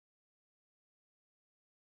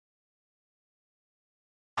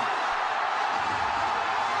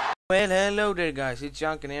Well, hello there guys, it's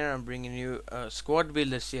Jonkan here. I'm bringing you a squad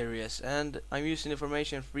builder series, and I'm using the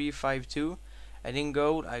formation 3-5-2, and in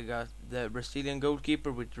goal I got the Brazilian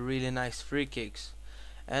goalkeeper with really nice free kicks.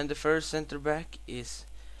 And the first center back is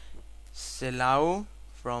Selao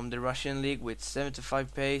from the Russian league with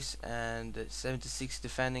 75 pace and 76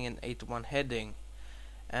 defending and 81 heading.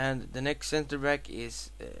 And the next center back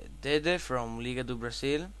is Dede from Liga do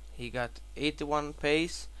Brasil. He got 81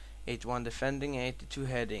 pace, 81 defending and 82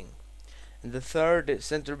 heading. And the third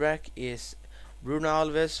center back is Bruno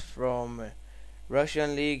Alves from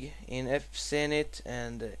Russian league in F Zenit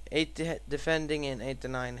and 80 defending and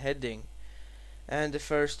 89 heading. And the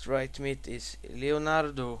first right mid is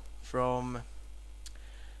Leonardo from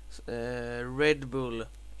Red Bull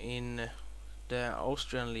in the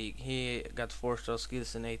Austrian league. He got 4-star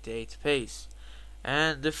skills and 88 pace.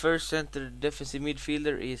 And the first center defensive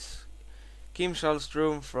midfielder is Kim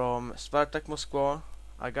Källström from Spartak Moscow.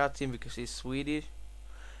 I got him because he's Swedish.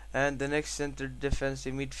 And the next center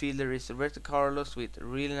defensive midfielder is Roberto Carlos with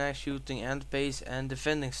really nice shooting and pace and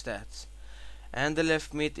defending stats. And the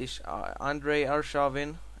left mid is Andrei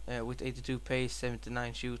Arshavin with 82 pace,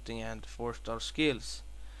 79 shooting and 4-star skills.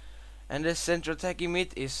 And the central attacking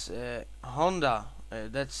mid is Honda,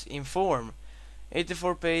 that's in form.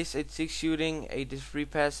 84 pace, 86 shooting, 83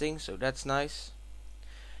 passing, so that's nice.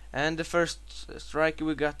 And the first striker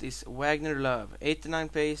we got is Wagner Love, 89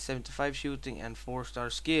 pace, 75 shooting and 4-star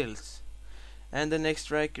skills. And the next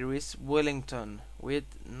striker is Wellington with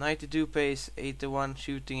 92 pace, 81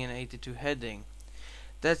 shooting and 82 heading.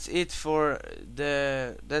 That's it for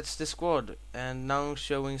that's the squad, and now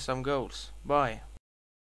showing some goals. Bye.